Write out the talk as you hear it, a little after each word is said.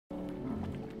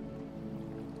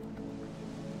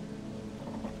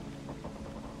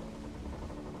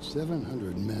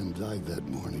700 men died that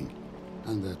morning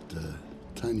on that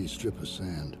tiny strip of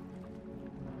sand.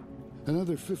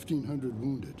 Another 1,500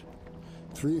 wounded,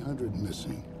 300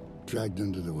 missing, dragged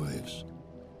under the waves.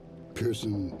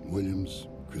 Pearson, Williams,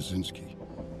 Krasinski.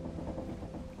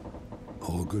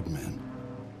 All good men.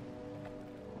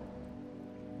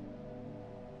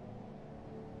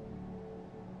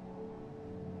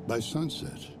 By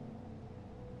sunset,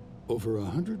 over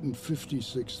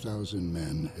 156,000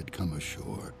 men had come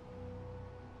ashore.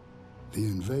 The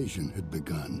invasion had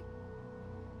begun.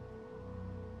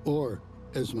 Or,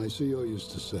 as my CO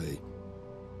used to say,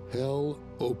 hell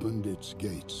opened its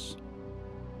gates.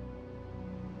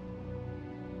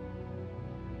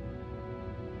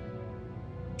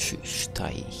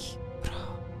 Czysztaj ich.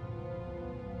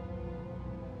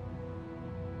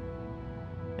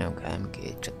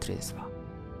 MG42.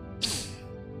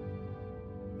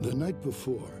 The night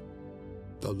before,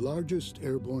 the largest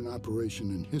airborne operation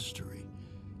in history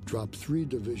dropped 3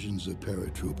 divisions of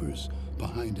paratroopers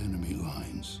behind enemy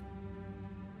lines.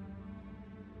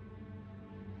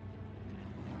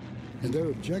 And their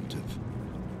objective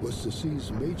was to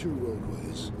seize major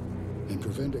roadways and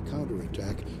prevent a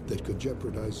counterattack that could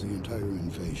jeopardize the entire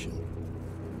invasion.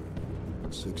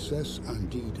 Success on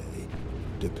D-Day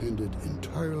depended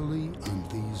entirely on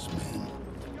these men.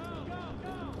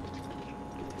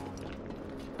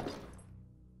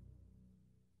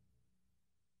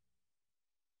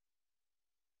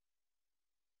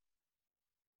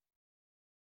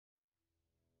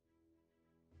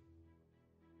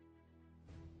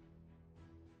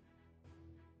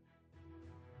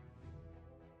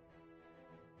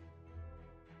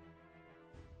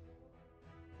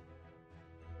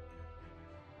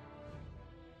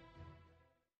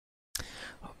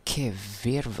 Ok,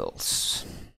 Werwolves.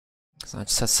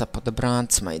 Znači sad sa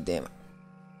Padobrancima idemo.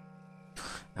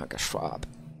 Evo ga Schwab.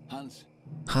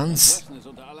 Hans?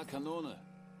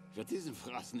 Wird diesen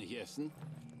Fraß nicht essen?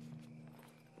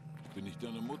 Bin ich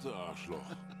deine Mutter,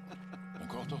 Arschloch? Dann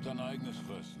koch doch dein eigenes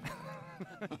Fressen.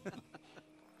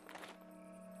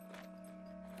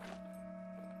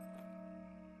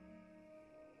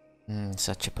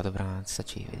 Sad će Padobranci, sad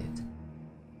će ih vidjeti.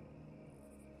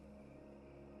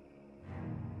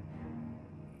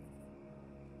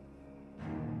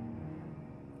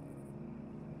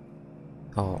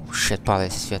 Oh shit, pale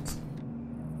si svjetlo.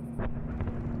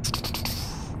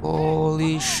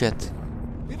 Holy shit.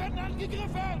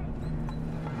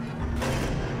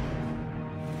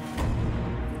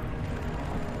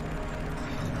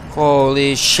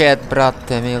 Holy shit,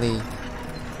 brate mili.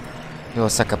 Evo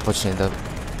sad kad počne da...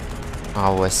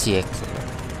 A ovo je sijek.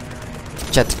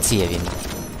 4 cijevima.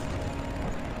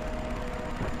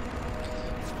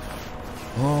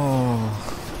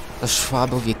 Da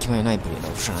Švabe uvijek imaju najbolje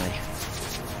naoružanje.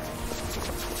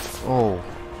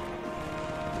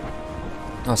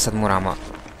 No sad moramo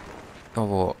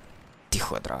ovo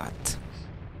tiho odraditi.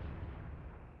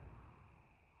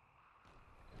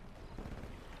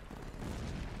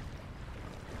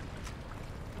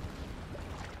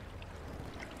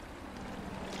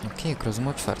 Ok, kroz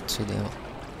močvarcu idemo.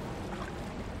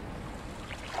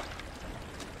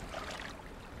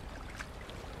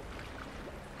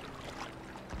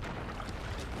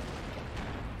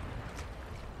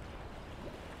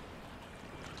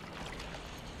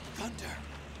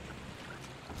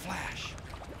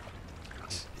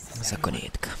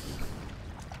 Zagonetka.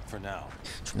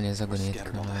 Što mi je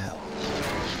zagonetka moja?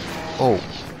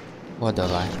 Od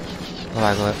ovaj.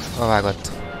 Ovaj je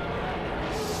gotov.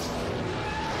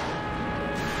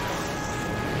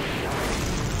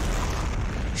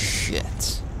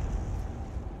 Shit.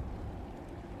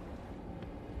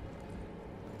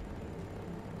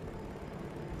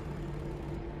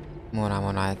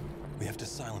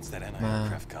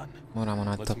 Moramo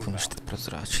na to puništiti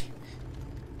prozrači.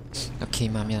 Ok,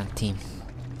 imam jedan tim.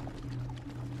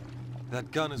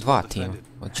 2 tima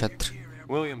od 4.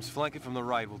 Williams, flank it from the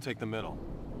right. We'll take the middle.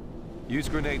 Use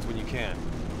grenades when you can.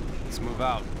 Let's move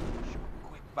out.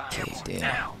 Okay,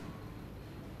 damn.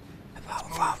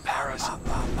 Paris.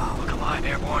 Look alive,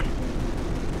 airborne.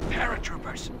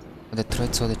 Paratroopers. Ode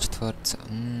trojica, ode četvorca.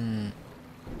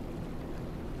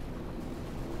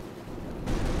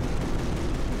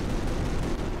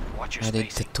 Ajde,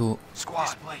 idite tu.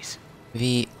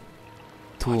 Vi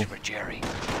tu.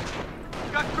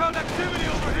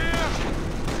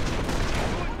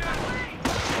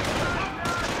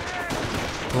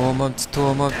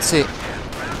 To momci.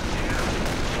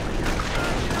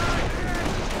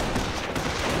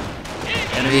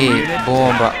 Vi,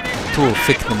 bomba. Tu,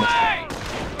 fiknemo.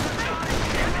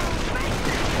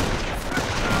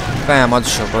 Bam,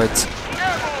 odšao bojica.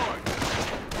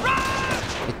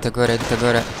 I idite gore, idite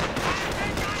gore.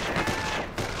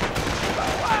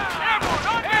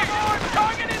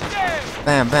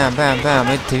 Bam, bam, bam, bam,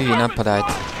 idite vi,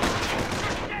 napadajte.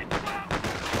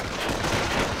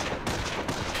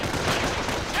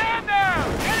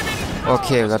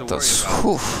 Okej, gotovo su.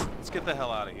 Let's get the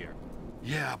hell out of here.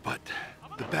 Yeah, but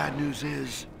the bad news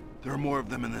is there are more of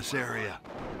them in this area.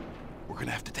 We're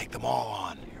gonna have to take them all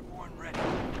on.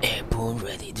 Airborne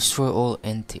ready. Destroy all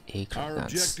anti-aircraft Our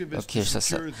guns. objective is Okej, to šta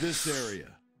secure sad? this area.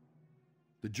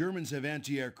 The Germans have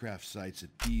anti-aircraft sites at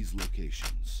these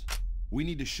locations. We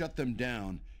need to shut them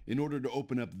down in order to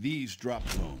open up these drop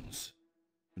zones.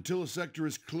 Until a sector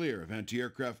is clear of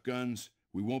anti-aircraft guns,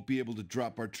 we won't be able to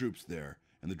drop our troops there,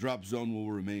 and the drop zone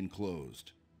will remain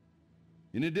closed.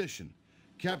 In addition,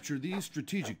 capture these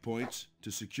strategic points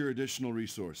to secure additional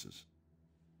resources.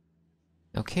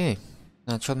 Okej,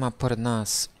 znači odmah pored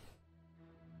nas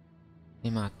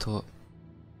ima to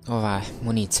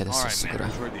municija da se Alright, man, osigura.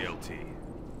 we've heard the LT.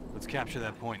 Let's capture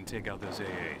that point and take out those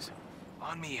AAs.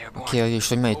 On me, airborne. Okej, ovdje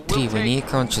što imaju 3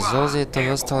 vojnika, on će zauzeti,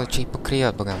 a ostalo će ih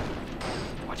pokrivat, bogam.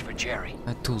 Watch for Jerry.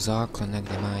 A tu zaklon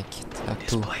negdje, majke. A This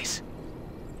tu, place.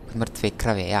 kod mrtve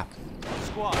krave, ja.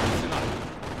 Squad, listen up.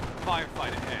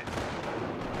 Firefight ahead.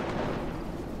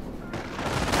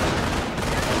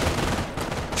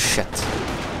 Shit.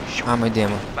 Ajmo,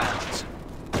 idemo. Bounce.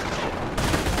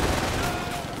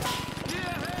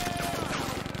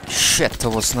 Shit,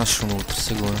 ovo se našlo unutra,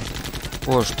 sigurno.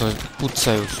 O, što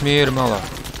pucaju, smir malo.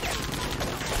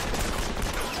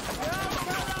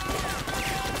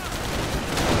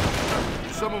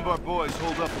 Some of our boys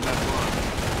hold up in that line.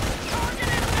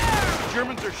 The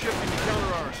Germans are shifting to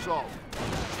counter our assault.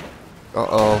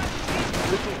 Uh-oh.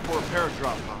 Looking for a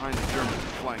paradrop behind the Germans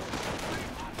flank.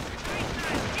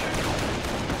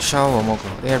 Šta ovo mogu?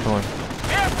 Airborne.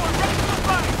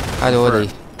 Ajde ovdje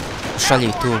ih. Šalji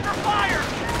ih tu.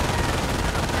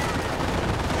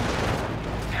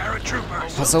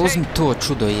 Pa zauzmi to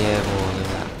čudo jevo.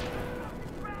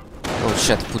 Oh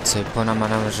shit, pucaju po nama,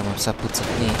 ne možemo sad pucat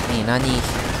ni na njih.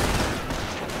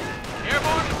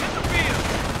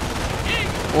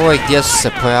 Oj, gdje su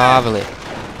se pojavili?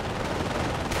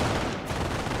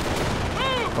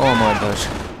 O moj bože.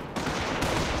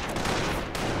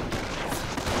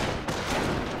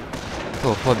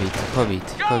 To,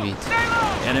 pobiti.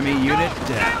 Enemy unit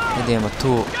down. Idemo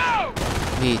tu.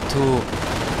 Vi tu.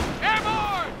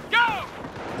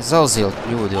 Zauzeli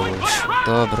ljudi ovo više.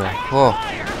 Dobro. O.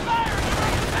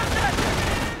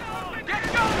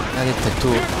 Idite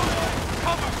tu.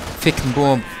 Fikn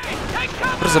bomb.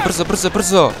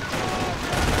 Brzo.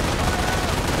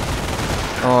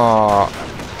 O.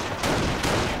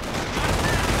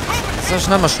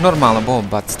 Zašto nemaš normalno bomb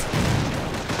baciti?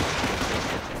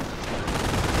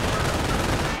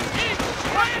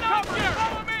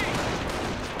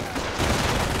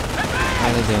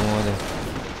 Ajde, idemo ovdje.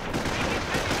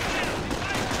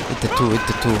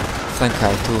 Idite tu.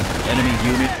 Flankaj tu. Enemy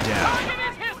unit down.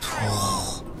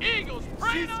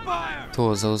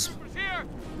 To zauzmi.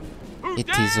 I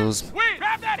ti zauzmi.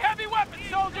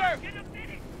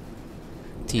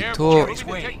 Ti to.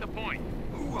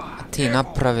 A ti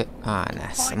napravi... A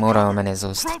ne, moramo mene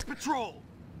zaustiti.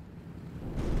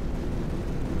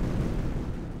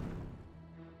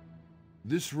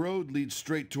 This road leads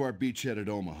straight to our beachhead at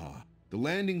Omaha. The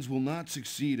landings will not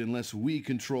succeed unless we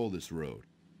control this road.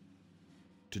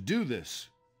 To do this,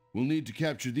 we'll need to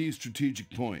capture these strategic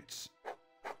points.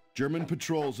 German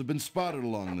patrols have been spotted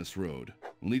along this road.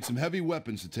 We'll need some heavy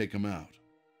weapons to take them out.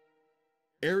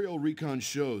 Aerial recon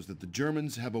shows that the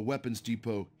Germans have a weapons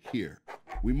depot here.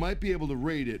 We might be able to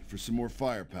raid it for some more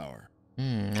firepower.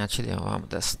 Znači idemo ovamo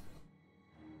desno.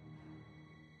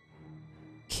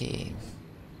 Okej.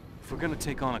 If we're gonna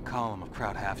take on a column of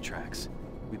crowd half-tracks,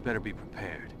 we'd better be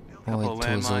prepared. A Oj, couple of tu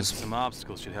landmines and zauzmi. some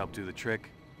obstacles should help do the trick.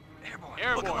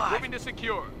 Airborne, moving to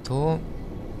secure. Tu.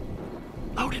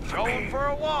 Loaded for me. For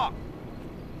a walk.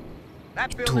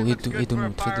 Tu idu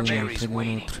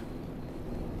unutra.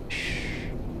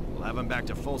 We'll have them back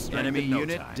to full strength Enemy in no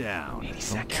unit time. down.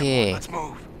 82nd. Okay. Let's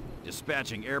move.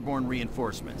 Dispatching airborne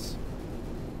reinforcements.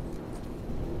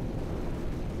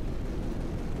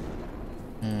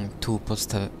 Tu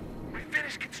postave. We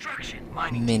finished construction.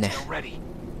 Mining Mine. detail ready.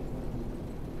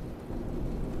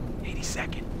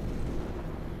 82nd.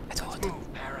 Eto Let's ovdje.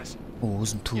 move, Paris.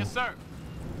 Uzmi tu. sir.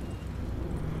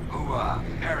 Hoorah,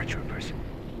 paratroopers.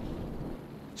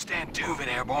 Stand to it,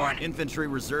 airborne. Infantry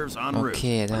reserves en route.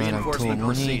 Okej, da nam tu Reinforcement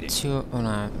proceeding. municiju,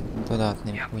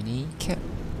 dodatne vojnike.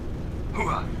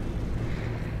 Hoorah.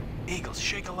 Eagles,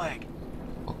 shake a leg.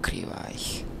 Okriva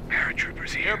ih.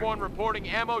 Paratroopers here. Airborne reporting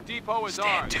ammo depot is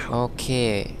Stand ours. to.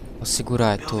 Okej,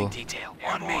 Osiguraj to. Building detail.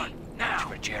 On me. Now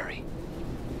for Jerry.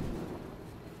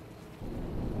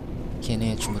 Okej,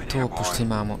 nećemo to, pošto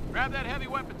imamo Grab that heavy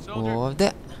weapon, soldier.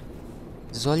 ovdje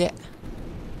zolje.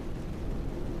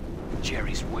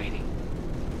 Jerry's waiting.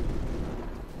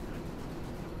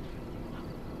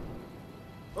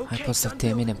 Aj postav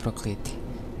te mine prokleti.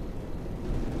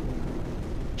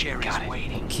 Jerry's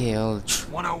waiting. Okej, odlično.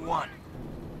 101.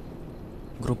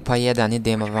 Grupa 1,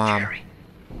 idemo For vamo. Jerry.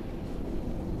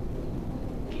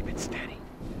 Keep it steady.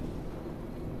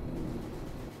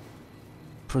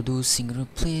 Producing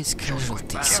replace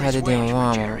casualties. Jerry's Sad idemo waiting for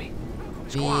vamo. Jerry.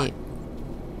 Squad, Vi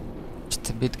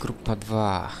ćete biti grupa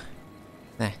 2.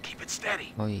 Ne, keep it steady.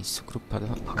 ovi su grupa 2.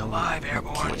 Look alive,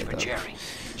 airborne. Okej, Watch for dobro. Jerry.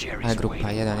 Jerry's Aj, grupa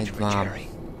waiting. 1 i Watch for 2. Jerry.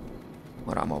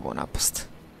 Moramo ovo napast.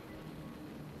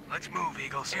 Let's move,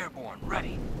 Eagles. Airborne,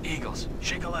 ready. Eagles,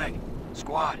 shake a leg.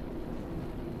 Squad.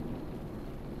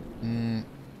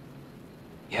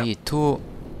 Vi tu,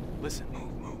 Listen,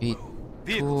 vi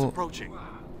vehicles tu, approaching.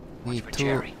 vi For tu,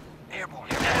 Jerry. Airborne,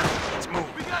 now. Let's move.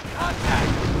 We got contact.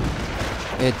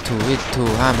 vi tu,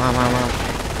 am.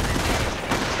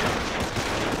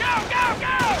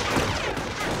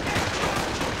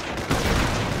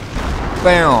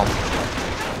 Bam!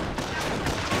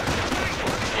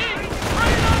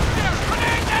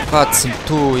 Bacim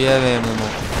tu, jebem mu.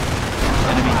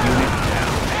 Enemy unit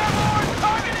down.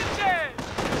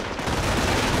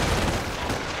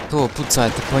 To,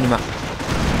 pucajte po njima.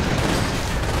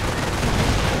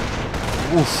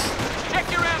 Uf.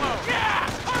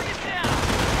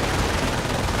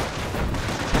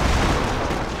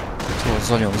 To,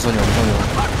 zoljom.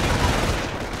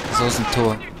 Zauzim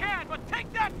to.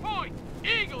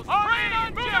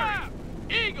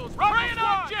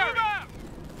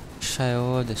 Šta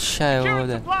je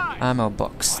ovdje? Ammo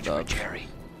box, Watch for dobro. Jerry.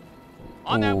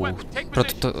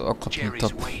 Oklopni Jerry's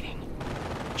top. waiting.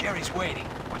 Jerry's waiting.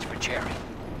 Watch for Jerry.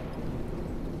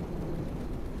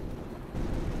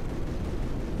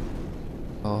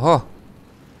 Oho,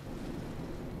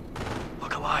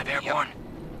 Look alive, airborne.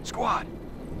 Squad.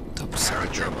 dobro sam.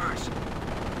 Paratroopers.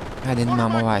 Hajde,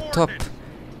 imamo ovaj top.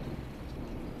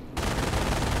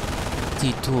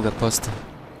 Ti tu ga postav.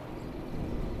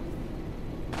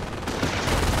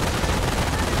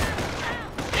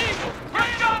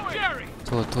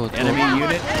 To. Enemy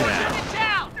unit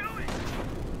down.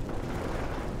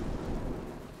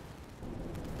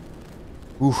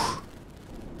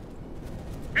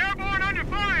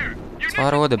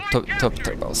 Stvar ovdje top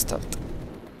treba ostaviti.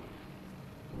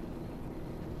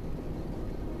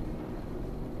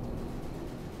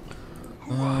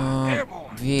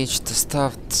 Vi ćete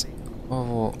staviti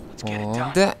ovo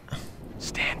ovdje.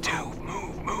 Stand to.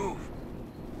 Move.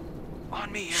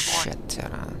 On me, airborne. Shit,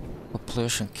 jaran.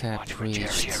 Population cap Watch for Jerry.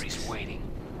 reached. Jerry's waiting.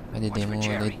 Ajde idemo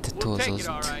ovdje, idete to We'll take it,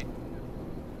 all zauzeti. right.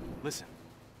 Listen,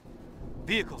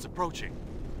 vehicles approaching.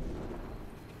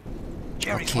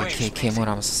 Jerry's waiting. Okej,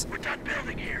 moramo se... We're done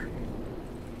building here.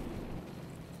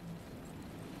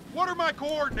 What are my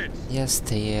coordinates?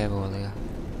 Jeste jeboli ga.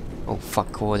 Oh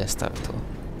fuck, ovdje stavi to.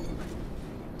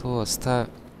 To stavi.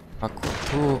 Ako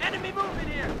tu. Enemy movement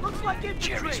here. Looks like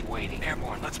infantry. Jerry's waiting.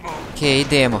 Airborne, let's move. Okej,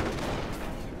 idemo.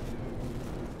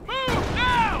 Move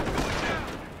now!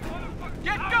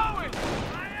 Get going!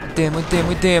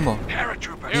 Idemo.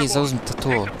 Paratrooper. I zauzmite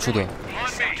to, čudo. On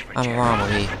me. Ajmo vamo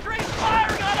vi.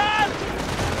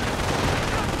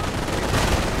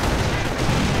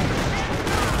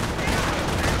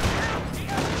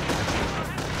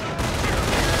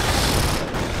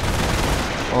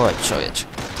 Oj, čovječ.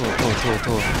 Tu.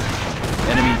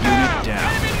 Enemy unit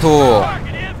down. To.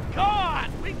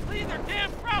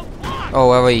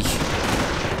 O, evo ih.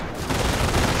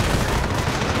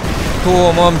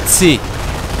 To, momci.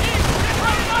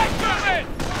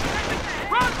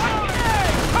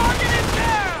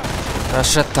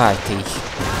 Rašatajte ih.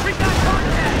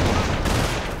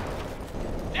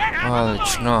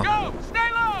 Odlično.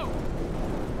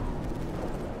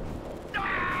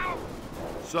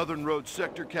 Southern Road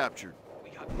sector captured. We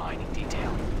got mining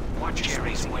detail. Watch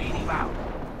Jerry's waiting. Move out.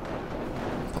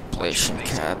 Population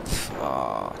cap.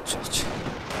 O, čovječ.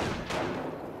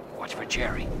 Watch for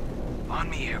Jerry. On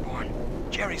me, airborne.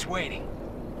 Jerry's waiting.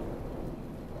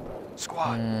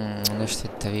 Squad. Nešto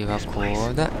idete vi ovako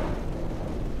ovdje.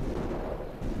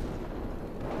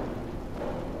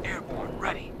 Airborne,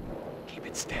 ready. Keep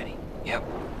it steady. Yep.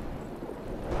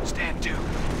 Stand to.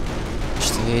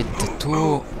 Što vidite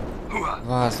tu.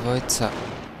 Vas dvojica.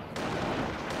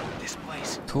 This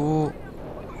place. Tu.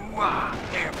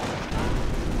 Airborne.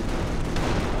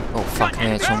 Oh fuck,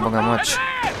 nećemo boga moći.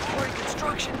 Fort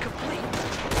construction complete.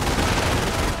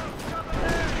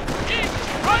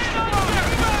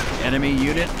 Enemy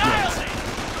unit down.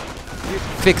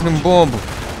 Fiknem bombu.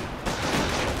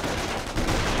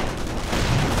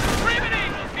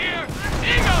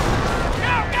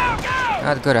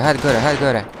 Hajde gore, hajde gore, hajde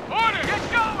gore.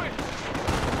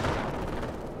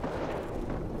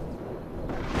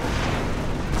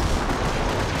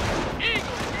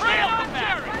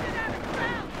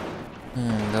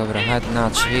 Dobro, hajde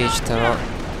naći, vi ćete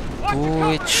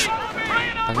tu ići,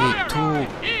 a vi tu,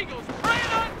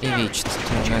 i vi ćete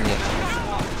tu negdje.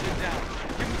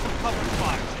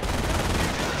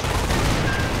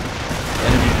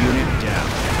 Enemy unit down.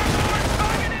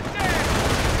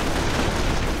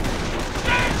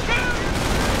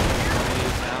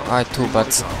 Aj tu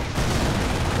bac.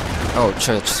 O,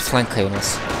 čovječ, flankaju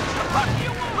nas.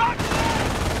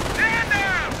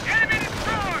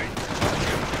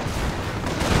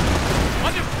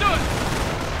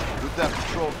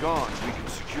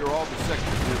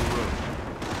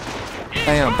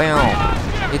 Bam, bam.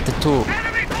 Idite tu.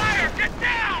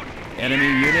 Enemy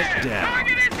unit down.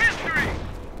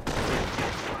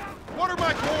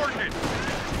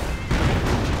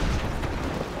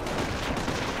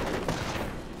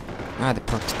 Ajde,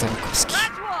 protutenkovski.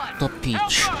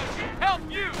 Topić.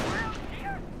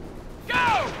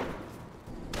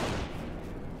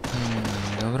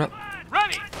 Dobro.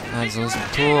 Ajde, zauzmi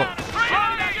tu.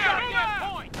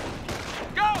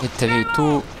 Idite vi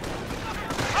tu.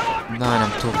 Daj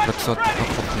nam tu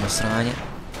protuoklopno sranje.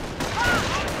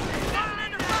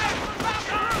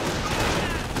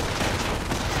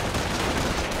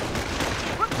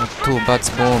 Tu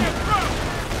bac bombu.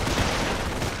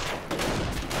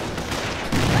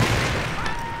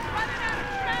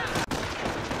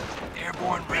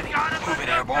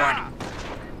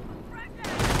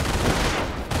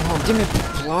 Gdje mi je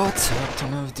populacija? To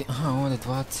ne vidi. Aha, ovdje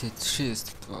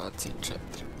 26, 24.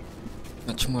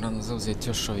 Znači moram zauzeti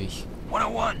još ovih.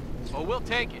 101. Oh, we'll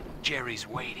take it. Jerry's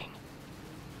waiting.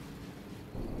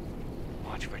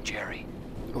 Watch for Jerry.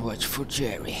 Watch for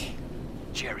Jerry.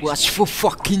 Jerry's Watch for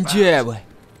fucking Jerry.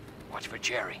 Watch for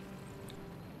Jerry.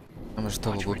 Ne može to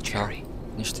ovog upća.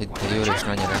 Ništa idete juriš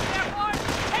na njega.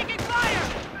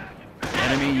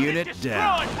 Enemy unit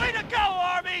down. Way to go,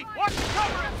 Army! Watch the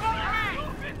cover and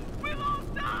follow me! We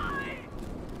won't die!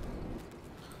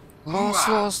 Los,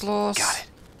 los, los. Got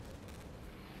it.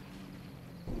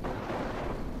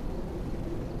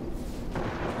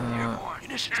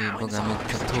 Ti boga mi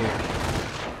ka tu.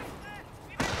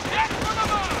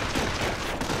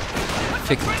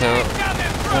 Fiknite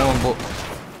bombu.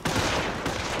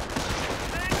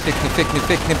 Fikni, fikni,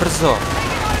 fikni, brzo.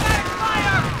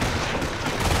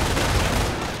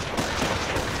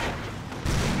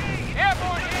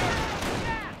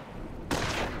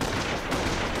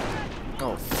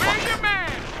 Oh, fuck.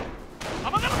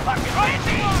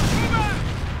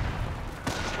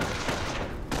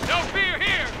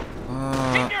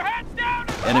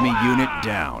 Enemy unit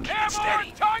down.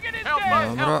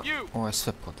 Dobro, ovo je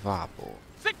sve po 2 bu.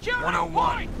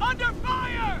 101. Under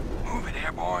fire! Move it,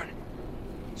 airborne.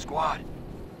 Squad.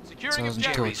 Zauzmi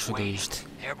to čudovište.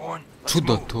 Airborne.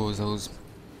 Čudo to zauzmi.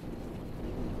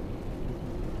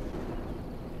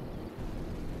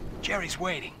 Jerry's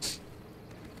waiting.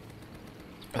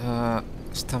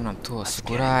 Stav nam tu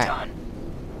osiguraj.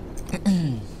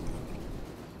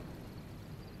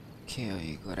 Keo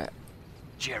Igore.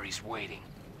 Jerry's waiting.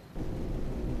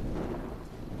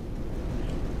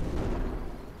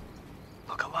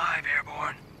 Look alive,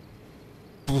 airborne.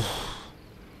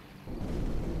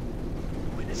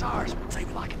 Win is ours. Say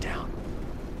we lock it down.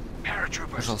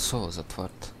 Paratroopers. Može li se ovo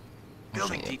zatvoriti? Može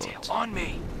Building detail. jebot. On me.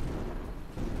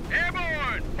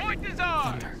 Airborne! Point is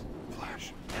ours!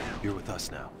 Flash, you're with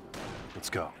us now. Let's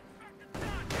go.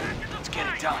 Let's get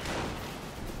it done.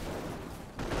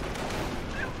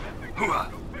 Hooah!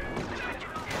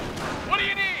 What do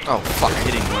you need? Oh, fuck.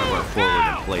 Hitting one of our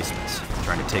forward emplacements.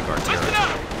 Trying to take our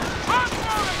territory.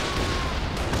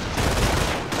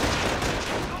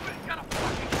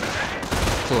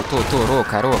 Tu,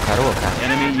 roka.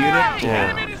 Enemy unit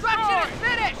down.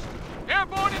 Finish!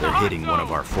 Airborne in the They're hitting one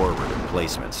of our forward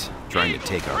emplacements. Trying to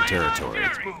take our territory.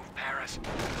 Let's move, Paris.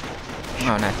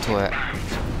 No, ne, tu je.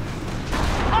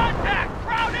 Contact!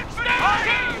 Crowd and stay!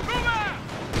 Move out!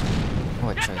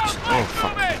 Ovo je čovječ. Oh,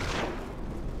 fuck.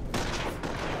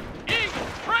 Eagle,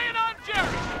 praying on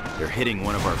Jerry! They're hitting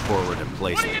one of our forward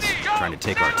emplacements. Trying to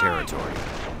take our territory.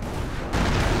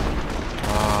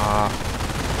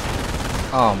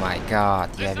 Oh my god,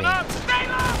 jebim. Stay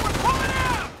low! We're pulling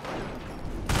out!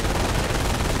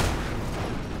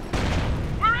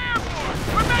 We're airborne!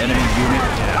 We're making Enemy unit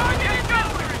down.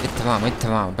 Idite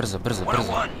vamo, brzo.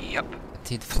 101, yep.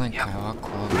 Ti flankaj ovako.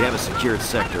 We have a secured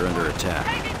sector under attack.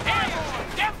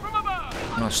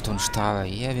 Noć to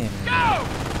uništavaju, jebim.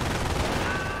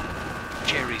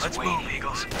 Let's move,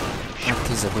 Eagles. A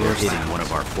ti They're zabijaš se. hitting one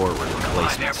of our forward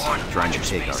emplacements, trying to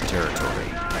take our territory.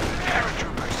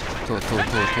 Paratroopers. Tu.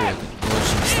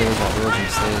 Dođim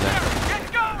slijeđa.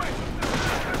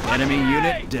 Enemy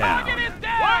unit down.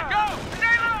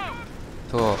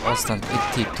 To, ostan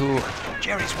i ti tu.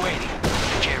 Jerry's waiting.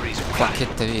 Jerry's waiting.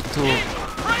 Pakete vi tu.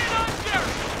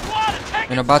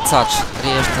 Minobacač,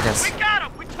 riješite ga se.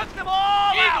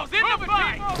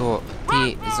 To,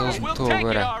 ti zauzmi tu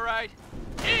gore.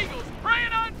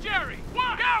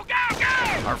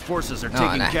 Our forces are No,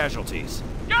 taking nah. casualties.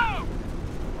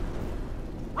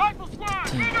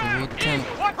 Tim putem.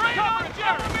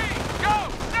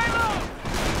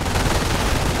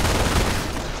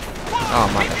 Oh,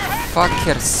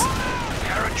 motherfuckers.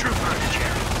 Paratroopers,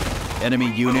 Jerry.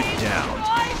 Enemy unit down.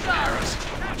 Paras,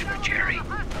 watch for Jerry.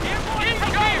 Oh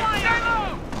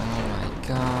my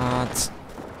god.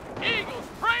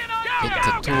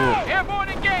 Idite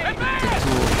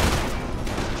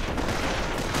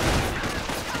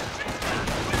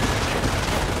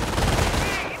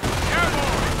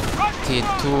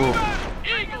tu.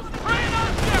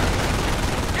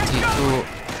 Ti tu.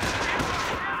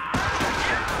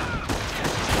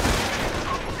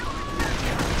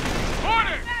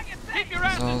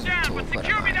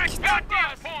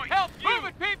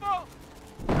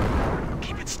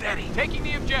 Keep it steady. Taking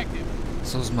the objective.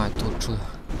 Zauzmaj tu čuj.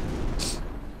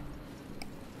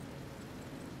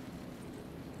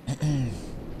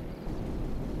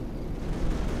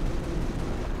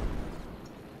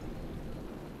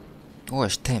 Ovo je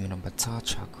štemino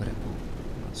bacača gore.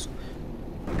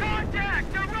 Contact!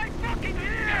 They're right fucking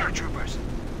here! Paratroopers.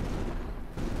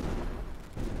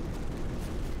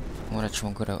 Morat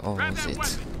ćemo gore ovo uzeti.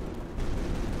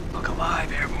 Look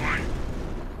alive, Airborne.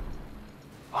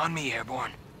 On me,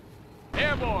 Airborne.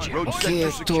 Airborne. Road Ok,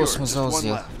 sector to secure. smo Just one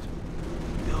zauzeli. left.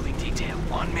 Building detail.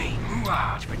 On me.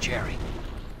 Watch for Jerry.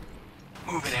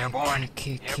 Move it, Airborne.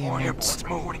 Okay, Airborne, let's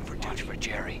Airborne's moving for watch for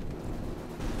Jerry.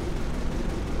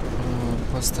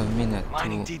 Postav mine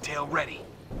Mining tu. detail ready.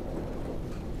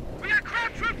 We got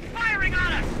crowd troops firing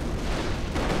on us!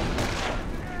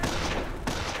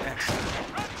 Excellent.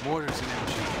 Mortars and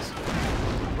MGs.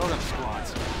 Load up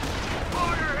squads.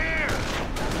 Order here!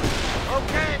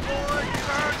 Okay, boys, you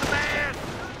heard the man!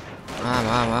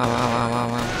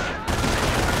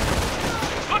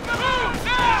 Look the move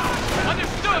now!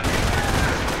 Understood.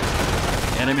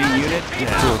 Enemy unit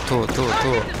down.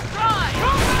 Tu.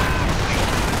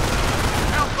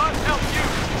 Help us help you.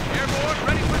 Airborne,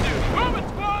 ready for duty. Move it,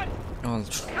 squad.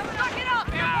 Odlično. Suck it up,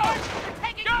 Airborne! We're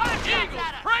taking contracts Eagles,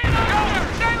 at us! praying on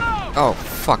you. Stay low. Oh,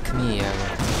 fuck me, evo.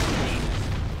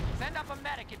 Send up a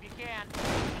medic if you can.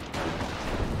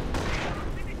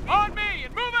 On me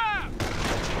and move out.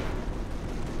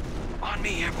 On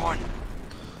me, Airborne.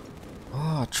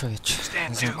 O, čovječe,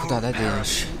 ne znam kuda da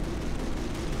ideš.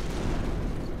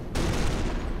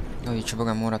 Ovi će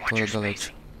boga morat to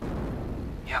doleći.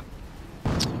 Yep.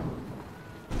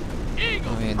 Eagles,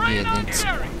 Ove dvije praying on jedinice.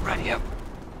 Jerry. Ready up.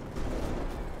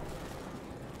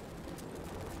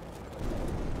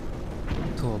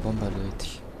 To bombardujte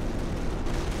ih.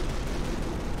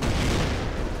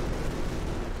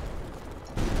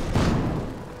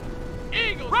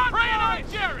 Eagles, praying on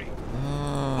Jerry.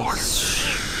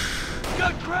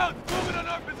 Got crowd moving on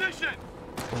our position.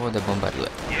 Ovdje bombarduje.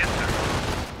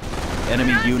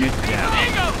 Enemy unit down.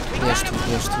 Eagles,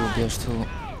 Bješ tu.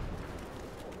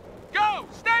 go.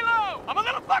 Stay low. I'm a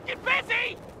little fucking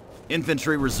busy.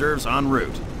 Infantry reserves en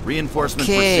route. Reinforcement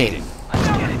Okay. proceeding. Let's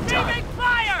get it done. Taking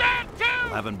fire. Stand to.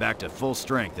 We'll have them back to full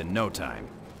strength in no time.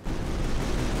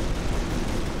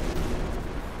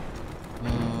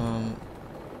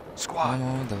 Squad,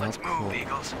 Ajmo ovdje let's ovako. move,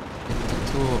 Eagles. Idite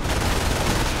tu.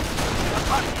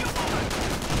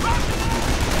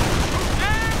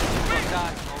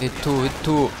 I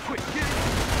tu.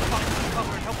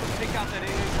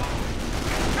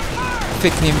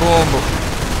 Fikni bombu.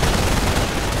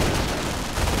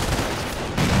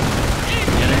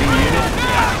 Enemy unit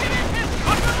down.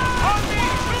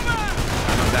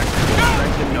 Coming back to full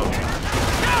strength in no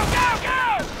time.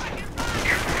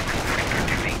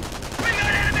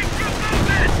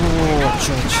 O,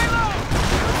 čovječe.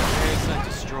 Area site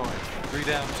destroyed. 3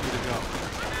 down, 2 to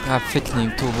go. Ja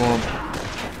fiknim tu bombu.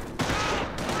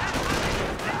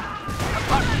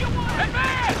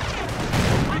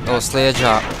 Ovo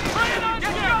slijeđa.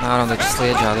 Naravno da će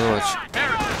slijeđa doći.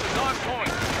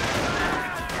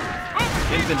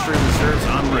 Infantry reserves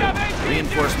en route.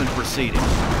 Reinforcement proceeding.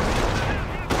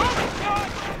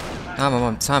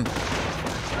 Mam, sam.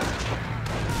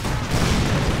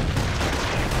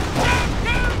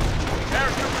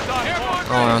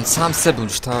 On sam sebe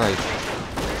uništavaju.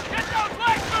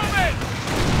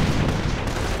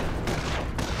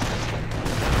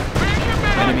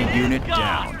 Enemy unit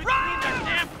down.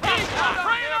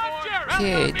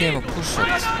 Okej, idemo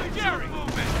kušat.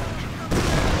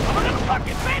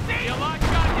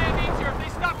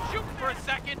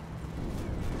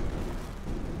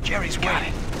 Jerry's got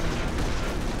it.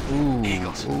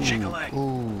 Eagles, shake a leg.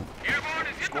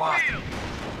 Squad.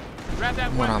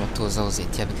 Moramo to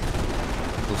zauzeti, jebi ga.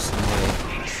 Tu su moje.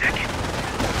 80 seconds.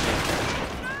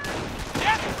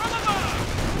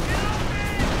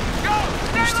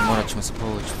 Ništa, morat ćemo se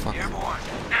povući, fuck.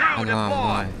 Ajde vam,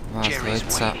 vas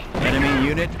dvojica.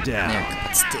 Enemy unit down. Nemam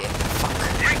kapaciteta, fuck.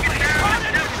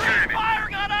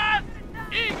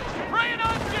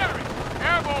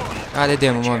 Ajde,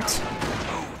 idemo, momci.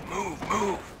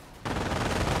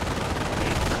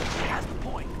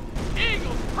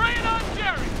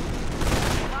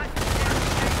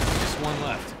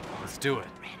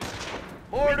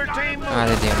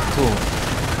 Ajde, idemo, tu.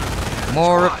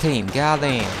 More team, got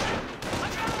in.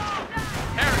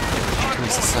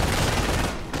 Tu se sakri.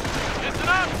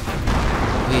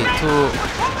 Vi tu.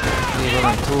 Vi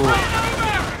volim tu.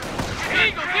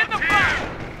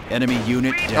 Enemy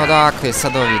unit down. Odakle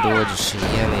sad ovi dođuši,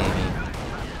 jebe mi.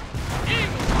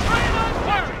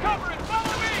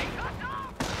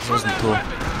 Zuzmi tu.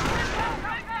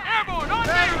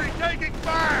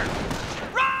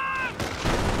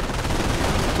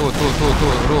 Tu,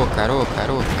 roka.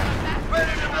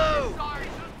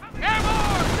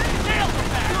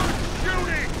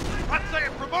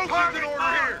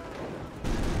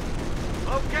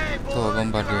 To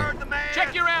bombarduje.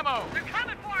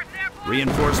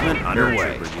 Reinforcement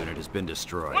underway. Trooper unit has been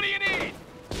destroyed. What do you need?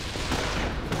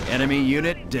 Enemy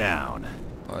unit down.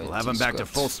 We'll have them back to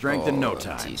full strength in no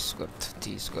time.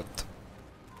 Tiskot.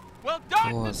 Well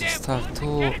done, To, the damn zastav bullets tu.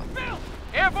 can get it filled.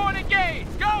 Airborne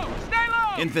engaged. Go, stay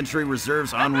low. Infantry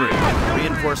reserves en route.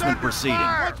 Reinforcement proceeding.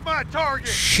 What's my target?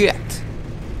 Shit!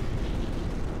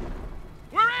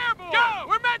 We're airborne. Go.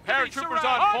 We're meant to be Paratroopers surrounded.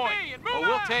 on point. Me and move Well,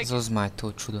 we'll out. take. Zauzmaj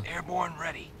to čudo. Airborne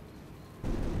ready.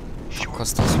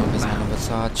 Ostali smo bez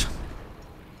manovacača.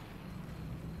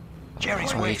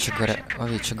 Jerry's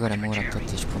Ovi će gore morat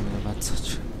otići po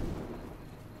manovacač.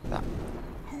 Da.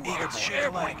 Eagles, shake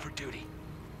a leg for duty.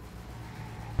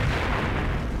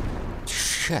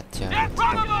 Shit, ja.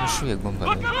 Još uvijek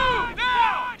bombardujem.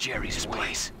 Jerry's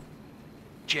place.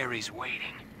 Jerry's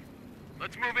waiting.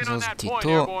 Let's move in on that Zauzeti point, to.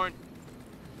 airborne.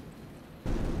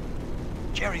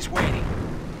 Jerry's waiting.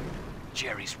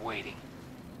 Jerry's waiting.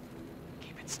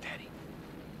 Keep it steady.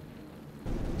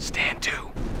 Stand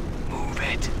to.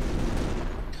 Move it.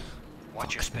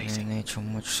 Watch your spacing.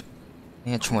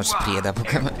 Neću moći prije da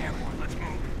bukam. Airborne, let's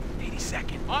move. 80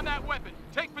 seconds. On that weapon.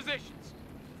 Take positions.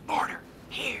 Order.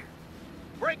 Here.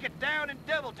 Break it down and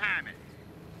double time it.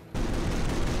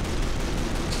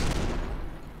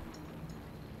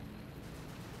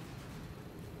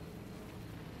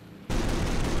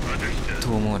 Tu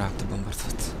morate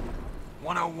bombardovati.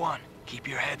 101. Keep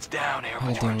your heads down,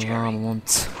 Airborne, Idemo Jerry. vamo,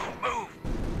 momci. Move.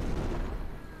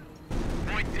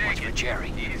 Point Watch taken. for Jerry.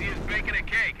 Easy as baking a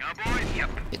cake, huh, boys? Yep.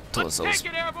 I to Let's zauzmi. take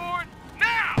it, airborne.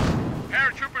 Now.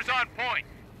 Paratroopers on point.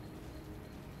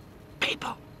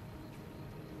 People.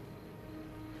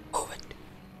 Move it.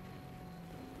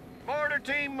 Border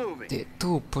team moving. Gdje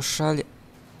tu pošalje?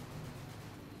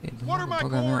 What are my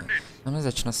Boga me, coordinates? ja ne znam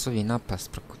da će nas ovi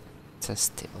napast preko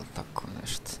ceste ili tako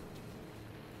nešto.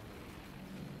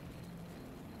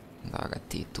 Da ga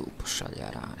ti tu pošalje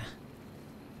rane.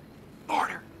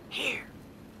 Order. Here.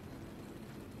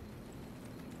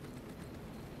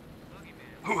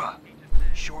 Hooah.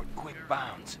 Short, quick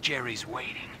bounds. Jerry's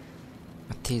waiting.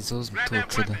 A ti zauzmi to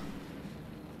čudo.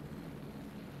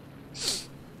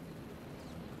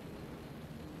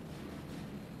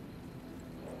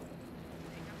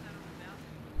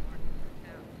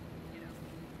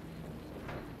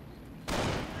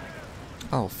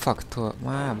 Oh, fuck, to...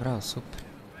 Ma, bravo, super.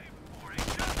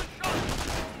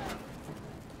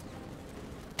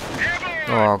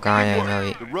 O, ganjaju me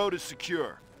ovi The road is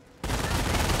secure.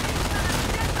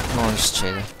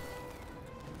 monščelje.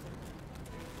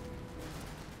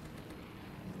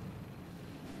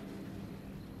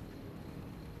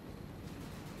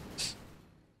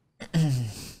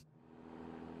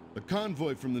 A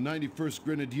convoy from the 91st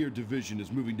Grenadier Division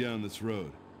is moving down this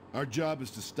road. Our job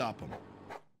is to stop them.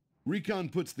 Recon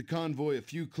puts the convoy a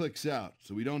few clicks out,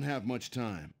 so we don't have much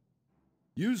time.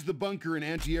 Use the bunker and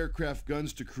anti-aircraft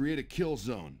guns to create a kill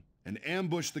zone and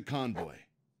ambush the convoy.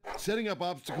 Setting up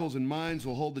obstacles and mines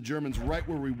will hold the Germans right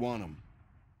where we want them.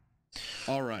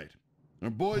 All right. Our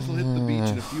boys will hit the beach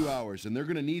in a few hours, and they're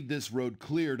gonna need this road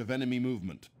cleared of enemy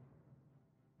movement.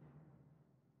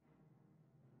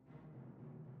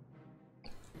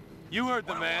 You heard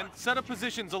the man. Set up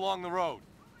positions along the road.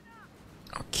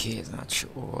 Ok, znači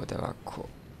ovdje ovako.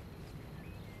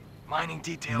 Mining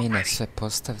detail Mine ready. sve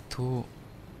postav tu.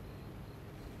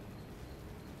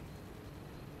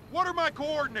 What are my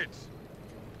coordinates?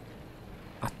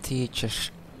 A ti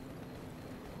ćeš...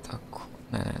 Tako,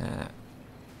 ne.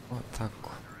 O,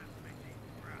 tako.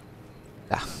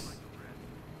 Da.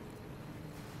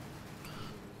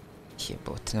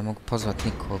 Jebote, ne mogu pozvat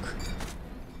nikog.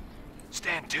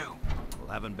 Stand to.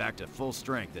 We'll have him back to full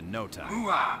strength in no time.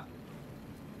 Hoo-ah!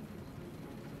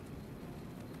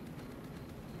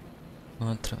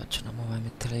 On treba će nam ovaj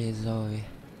mitraljez za ovi.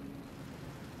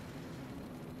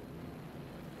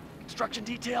 Construction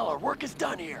detail, our work is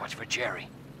done here. Watch for Jerry.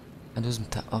 Ajde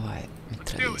uzmite ovaj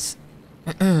mitraljez.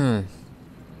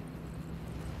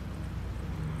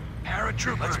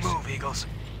 Paratroopers. Let's move, Eagles.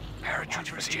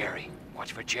 Paratroopers here. Jerry.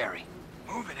 Watch for Jerry.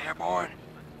 Move it, airborne.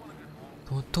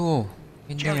 Tu.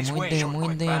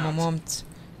 Idemo, momci.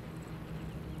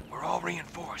 We're all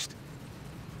reinforced.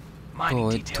 Mining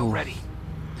To je detail tu. ready.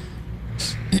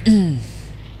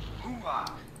 Hoo-ah!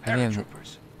 Ne vem,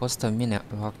 Paratroopers. postav mine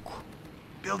ovako.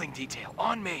 Building detail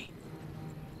on me.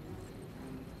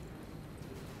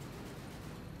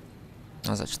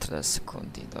 A za 40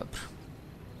 sekundi, dobro.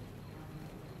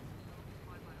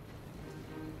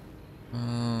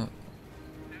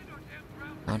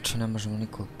 Znači ne možemo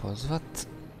nikog pozvat.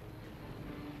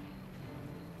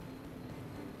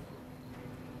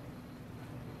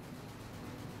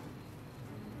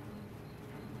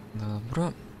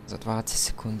 Dobro, za 20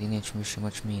 sekundi nećemo više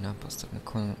moći mina postaviti.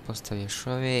 Nakon postaviš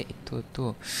ove i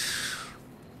tu.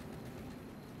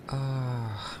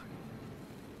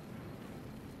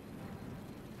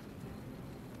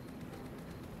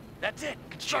 That's it.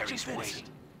 Construction's finished.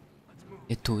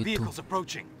 I tu. Vehicles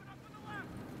approaching.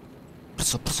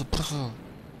 Brzo.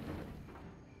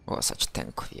 O, sad će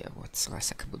tenkovi, evo, sve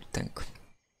se kad budu tenkovi.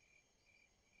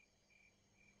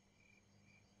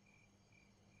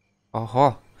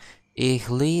 Oho, ich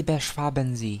liebe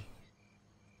Schwaben sie.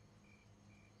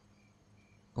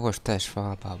 Ovo što je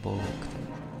Švaba, bog.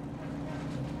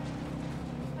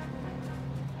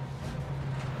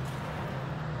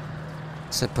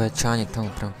 Sve pojačanje tamo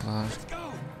prema plaži.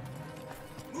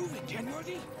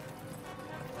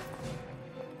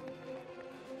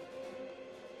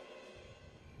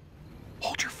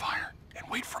 Hold your fire and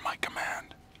wait for my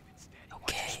command.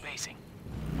 Okay. Spacing.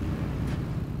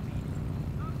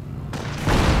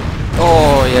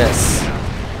 Oh, yes.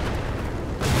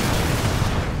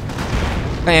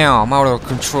 Bam, out of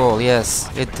control, yes.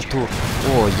 Idete tu.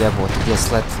 O, jebote, gdje je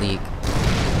Slet League?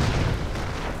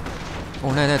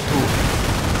 O, ne, tu.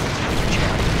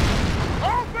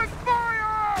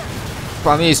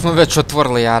 Pa mi smo već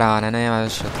otvorili jarane, nema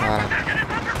više otvaranja.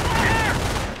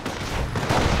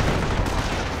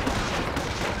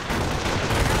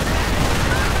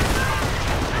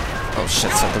 Oh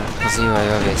shit, sad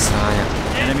pozivaju ove sranja.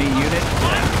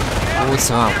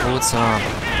 Pucam vam.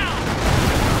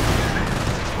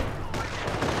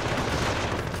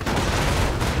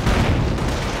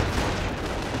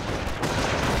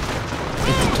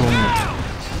 Idite tu unutra.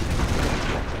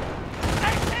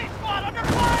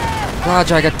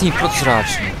 Gađaj ga tim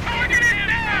protuzračnim.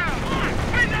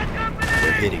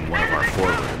 They're hitting one of our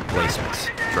forward emplacements,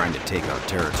 trying to take our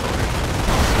territory.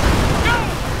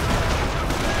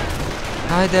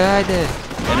 Ajde.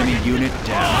 Enemy unit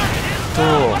down.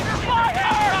 To.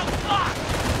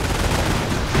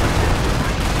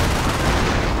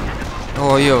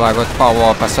 O, i ovaj god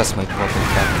pao, pa sve smo ih pobili.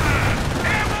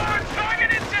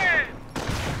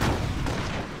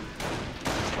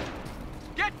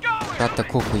 Tata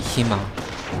koliko ih ima.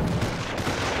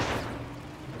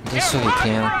 Gdje su ovi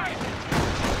krenuli?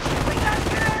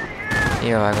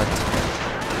 I ovaj god.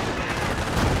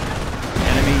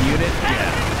 Enemy unit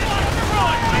down.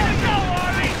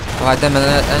 Ovaj damage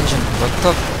engine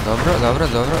gotov.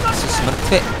 Dobro. Svi su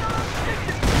mrtvi.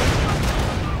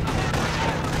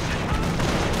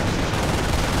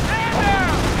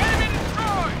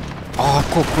 A,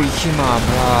 koliko ih ima,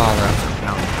 brale.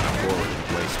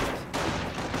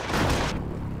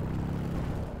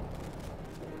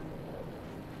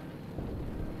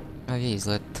 A je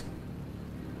izlet.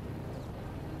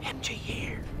 MG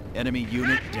here. Enemy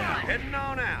unit down. Heading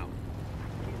on out.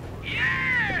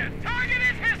 Yeah! Target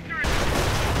is history!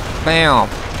 Bam!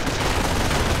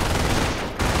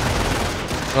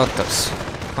 Gotov su.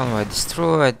 Convoy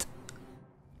destroyed.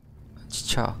 Znači,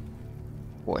 čao.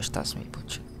 Ovo je šta smo i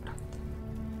počeli, brate.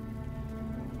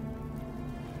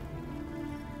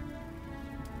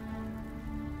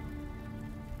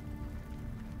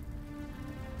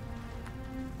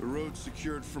 road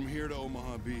secured from here to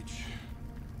Omaha Beach.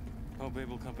 Hope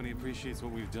Able Company appreciates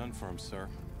what we've done for him, sir.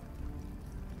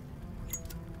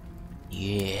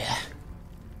 Yeah.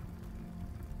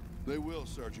 They will,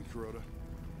 Sergeant Kuroda.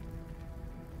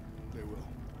 They will.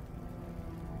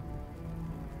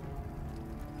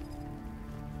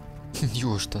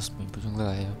 Jo, šta smo im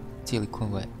pogledaj, cijeli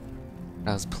konvoj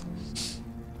razbil.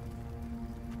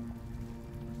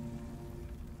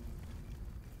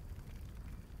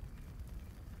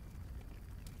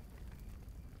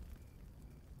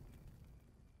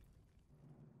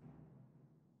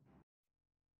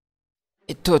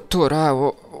 I to je to,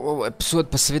 ovo epizod,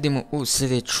 pa se vidimo u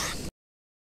sljedeću.